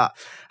like that.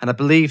 And I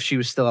believe she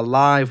was still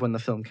alive when the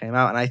film came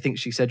out. And I think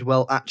she said,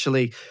 well,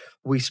 actually,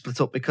 we split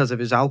up because of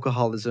his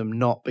alcoholism,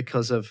 not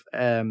because of,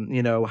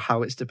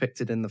 how it's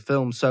depicted in the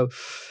film. So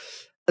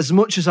as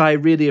much as I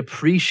really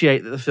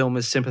appreciate that the film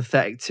is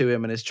sympathetic to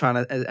him and is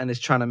trying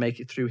to make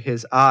it through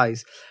his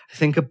eyes, I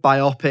think a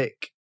biopic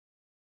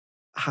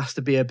has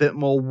to be a bit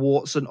more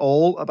warts and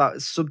all about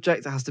its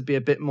subject. It has to be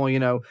a bit more,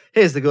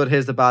 here's the good,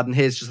 here's the bad, and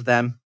here's just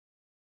them.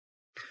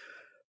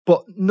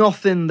 But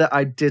nothing that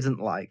I didn't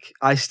like.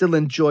 I still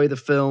enjoy the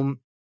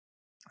film.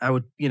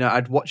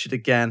 I'd watch it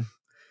again.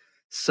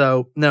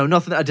 So no,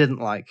 nothing that I didn't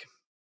like.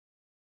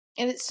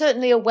 And it's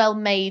certainly a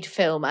well-made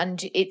film, and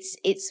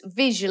it's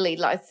visually,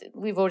 like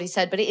we've already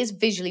said, but it is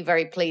visually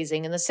very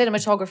pleasing, and the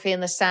cinematography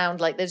and the sound,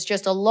 like there's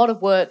just a lot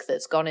of work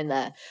that's gone in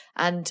there,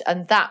 and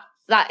that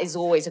is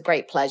always a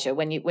great pleasure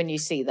when you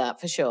see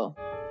that, for sure.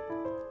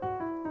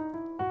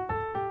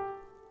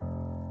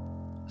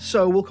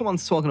 So we'll come on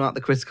to talking about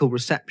the critical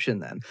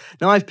reception then.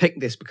 Now I've picked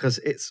this because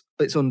it's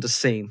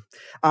underseen.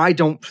 I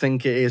don't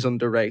think it is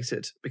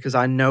underrated because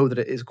I know that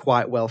it is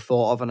quite well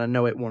thought of and I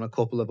know it won a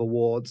couple of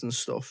awards and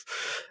stuff.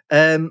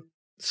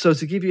 So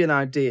to give you an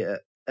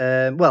idea,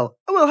 how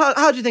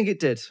do you think it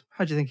did?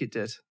 How do you think it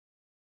did?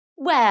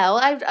 Well,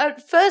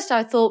 at first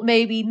I thought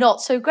maybe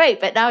not so great,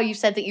 but now you've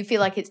said that you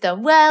feel like it's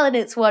done well and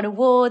it's won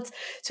awards.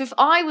 So if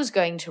I was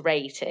going to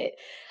rate it,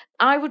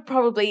 I'd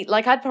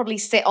probably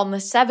sit on the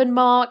 7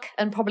 mark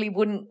and probably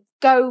wouldn't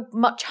go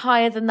much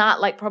higher than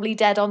that, like probably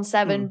dead on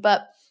 7,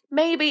 but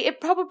maybe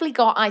it probably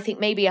got, I think,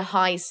 maybe a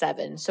high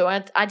 7. So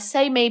I'd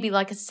say maybe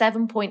like a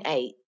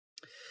 7.8.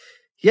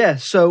 Yeah,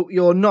 so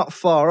you're not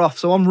far off.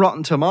 So on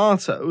Rotten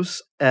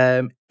Tomatoes,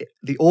 the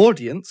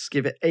audience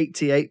give it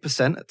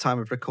 88% at time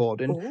of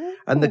recording, Ooh.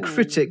 and the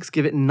critics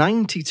give it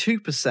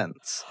 92%.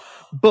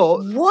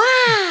 But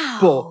wow!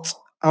 But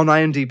on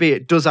IMDb,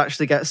 it does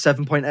actually get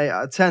 7.8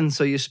 out of 10,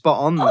 so you're spot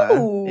on there.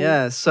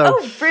 Yeah, so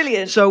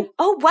brilliant. So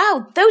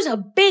wow, those are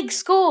big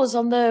scores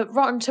on the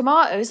Rotten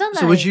Tomatoes, aren't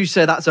they? So would you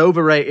say that's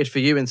overrated for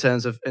you in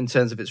terms of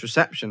its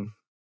reception?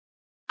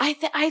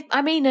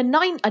 I mean, a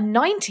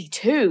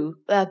 92.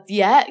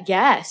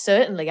 Yeah,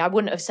 certainly. I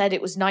wouldn't have said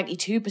it was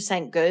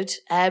 92% good.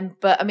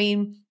 But I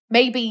mean,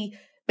 maybe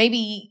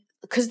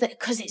because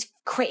it's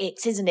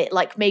critics, isn't it?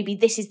 Like maybe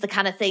this is the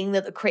kind of thing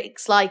that the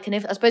critics like. And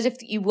I suppose if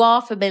you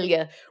are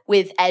familiar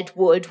with Ed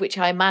Wood, which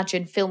I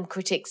imagine film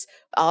critics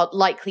are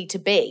likely to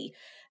be,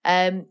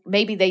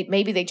 maybe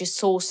they just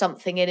saw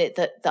something in it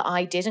that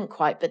I didn't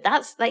quite. But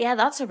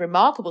that's a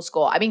remarkable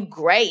score. I mean,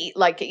 great.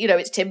 Like,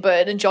 it's Tim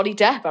Burton and Johnny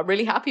Depp. I'm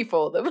really happy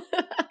for them.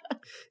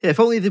 Yeah, if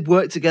only they'd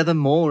worked together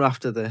more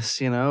after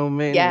this, more. No,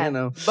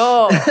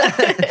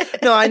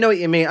 I know what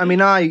you mean. I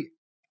mean, I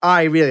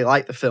really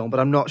like the film, but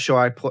I'm not sure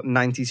I put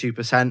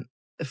 92%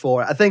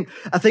 for it. I think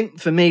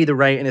for me, the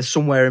rating is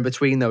somewhere in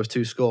between those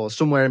two scores,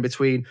 somewhere in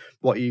between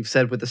what you've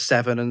said with the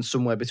 7 and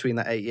somewhere between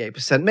that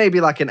 88%,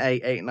 maybe like an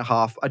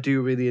 8.5. I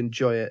do really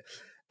enjoy it.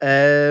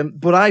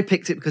 But I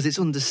picked it because it's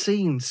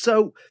underseen.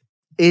 So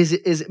is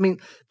it, I mean,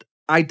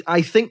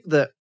 I think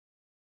that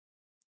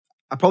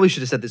I probably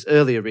should have said this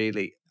earlier,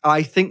 really.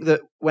 I think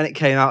that when it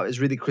came out, it was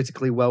really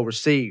critically well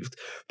received,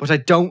 but I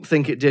don't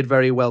think it did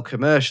very well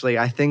commercially.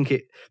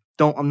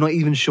 I'm not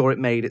even sure it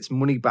made its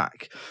money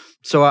back.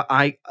 So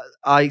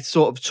I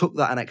sort of took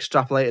that and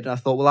extrapolated, and I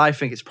thought, well, I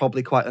think it's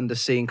probably quite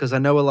underseen because I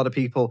know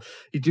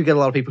you do get a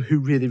lot of people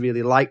who really,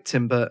 really like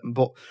Tim Burton,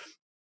 but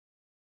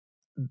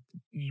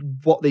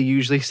what they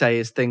usually say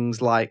is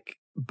things like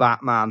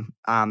Batman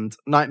and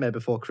Nightmare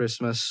Before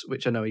Christmas,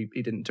 which I know he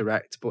didn't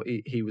direct, but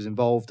he was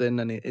involved in,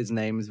 and his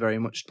name is very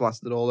much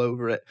plastered all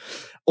over it.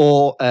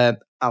 Or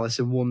Alice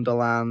in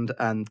Wonderland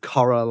and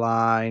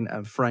Coraline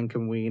and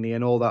Frankenweenie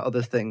and all that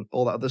other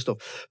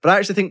stuff. But I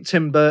actually think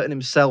Tim Burton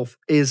himself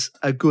is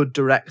a good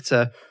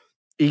director,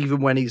 even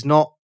when he's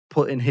not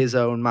putting his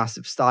own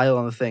massive style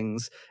on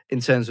things in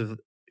terms of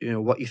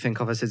what you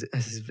think of as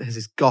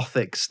his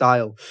gothic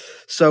style.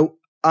 So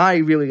I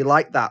really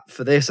like that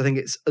for this. I think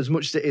it's, as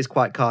much as it is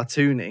quite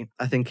cartoony,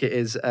 I think it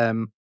is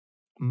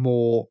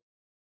more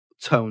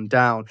toned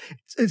down.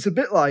 It's a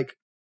bit like,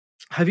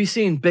 have you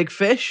seen Big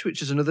Fish,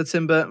 which is another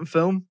Tim Burton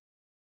film?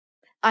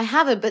 I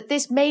haven't, but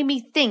this made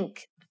me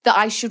think that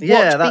I should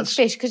watch Big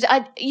Fish because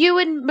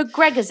Ewan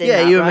McGregor's in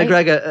that, Ewan right?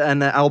 McGregor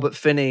and Albert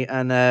Finney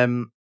and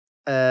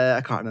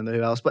I can't remember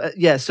who else, but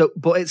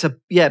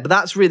but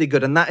that's really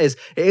good, and it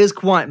is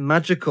quite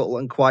magical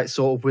and quite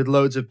sort of with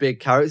loads of big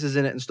characters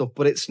in it and stuff.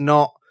 But it's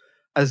not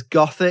as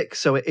gothic,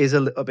 so it is a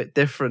little bit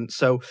different.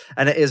 So,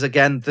 and it is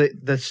again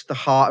the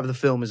heart of the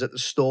film is at the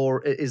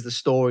story. It is the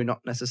story, not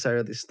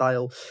necessarily the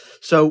style.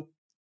 So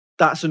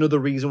that's another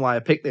reason why I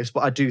picked this.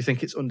 But I do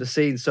think it's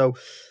underseen. So,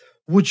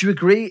 would you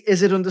agree?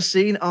 Is it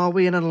underseen? Are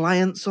we in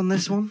alliance on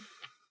this one?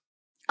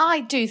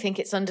 I do think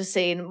it's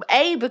underseen.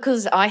 A,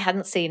 because I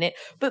hadn't seen it,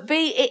 but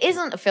B, it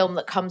isn't a film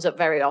that comes up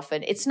very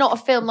often. It's not a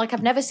film, like,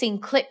 I've never seen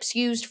clips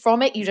used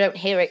from it. You don't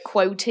hear it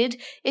quoted.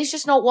 It's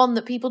just not one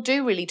that people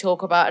do really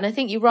talk about. And I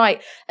think you're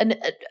right. And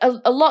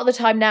a lot of the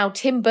time now,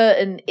 Tim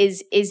Burton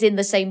is in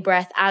the same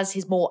breath as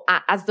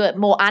the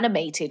more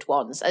animated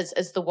ones,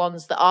 as the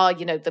ones that are,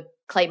 you know, the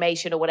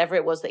claymation or whatever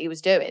it was that he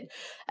was doing.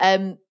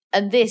 And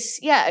this,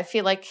 yeah, I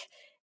feel like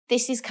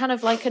this is kind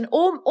of like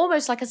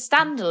almost like a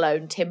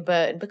standalone Tim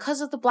Burton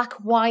because of the black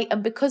and white,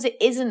 and because it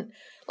isn't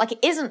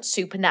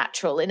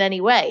supernatural in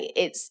any way.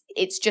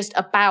 It's just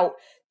about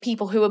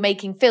people who are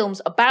making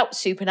films about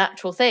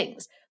supernatural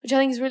things, which I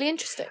think is really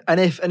interesting. And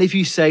if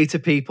you say to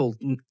people,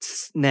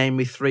 name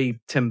me 3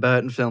 Tim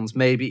Burton films,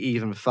 maybe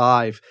even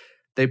 5,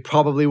 they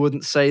probably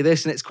wouldn't say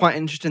this. And it's quite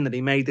interesting that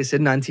he made this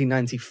in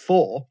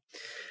 1994.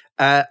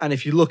 And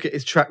if you look at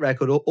his track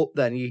record up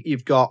then,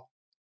 you've got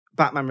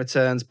Batman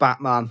Returns,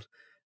 Batman,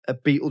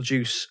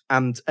 Beetlejuice,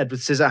 and Edward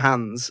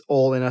Scissorhands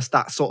all in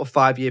that sort of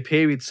 5-year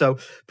period. So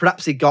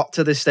perhaps he got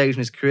to this stage in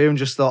his career and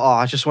just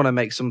thought, I just want to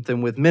make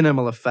something with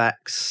minimal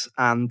effects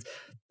and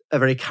a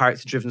very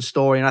character-driven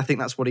story. And I think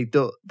that's what he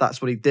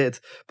did.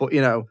 But, you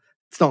know,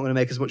 it's not going to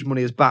make as much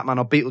money as Batman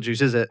or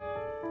Beetlejuice, is it?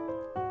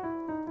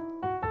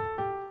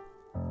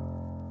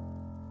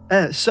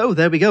 So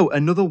there we go.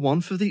 Another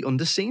one for the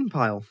underseen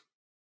pile.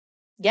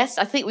 Yes,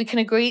 I think we can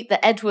agree that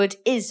Edward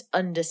is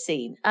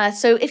underseen.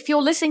 So if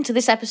you're listening to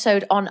this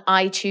episode on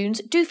iTunes,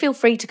 do feel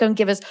free to go and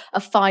give us a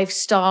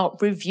 5-star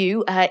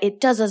review. It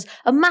does us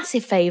a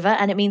massive favour,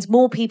 and it means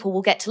more people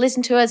will get to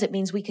listen to us. It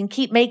means we can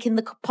keep making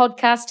the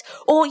podcast,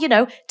 or, you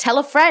know, tell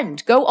a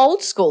friend. Go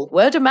old school,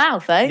 word of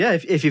mouth, eh? Yeah,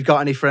 if you've got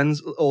any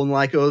friends,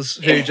 unlike us,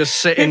 who just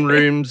sit in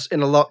rooms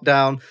in a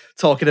lockdown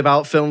talking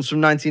about films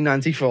from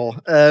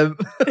 1994.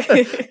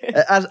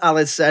 As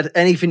Alice said,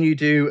 anything you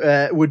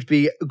do would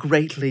be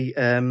greatly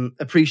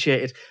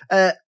appreciated.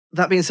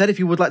 That being said, if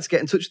you would like to get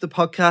in touch with the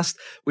podcast,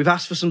 we've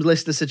asked for some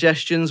listener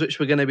suggestions, which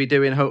we're going to be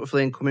doing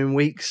hopefully in coming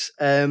weeks.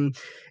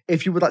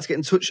 If you would like to get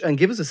in touch and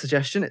give us a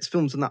suggestion, it's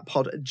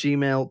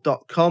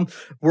filmsandthatpod@gmail.com.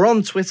 We're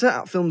on Twitter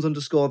at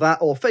films_that,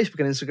 or Facebook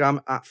and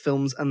Instagram at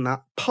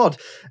filmsandthatpod.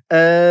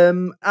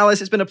 Alice,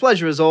 it's been a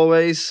pleasure as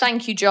always.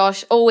 Thank you,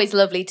 Josh. Always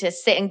lovely to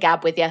sit and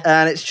gab with you.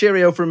 And it's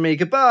cheerio from me.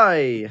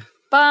 Goodbye.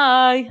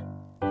 Bye.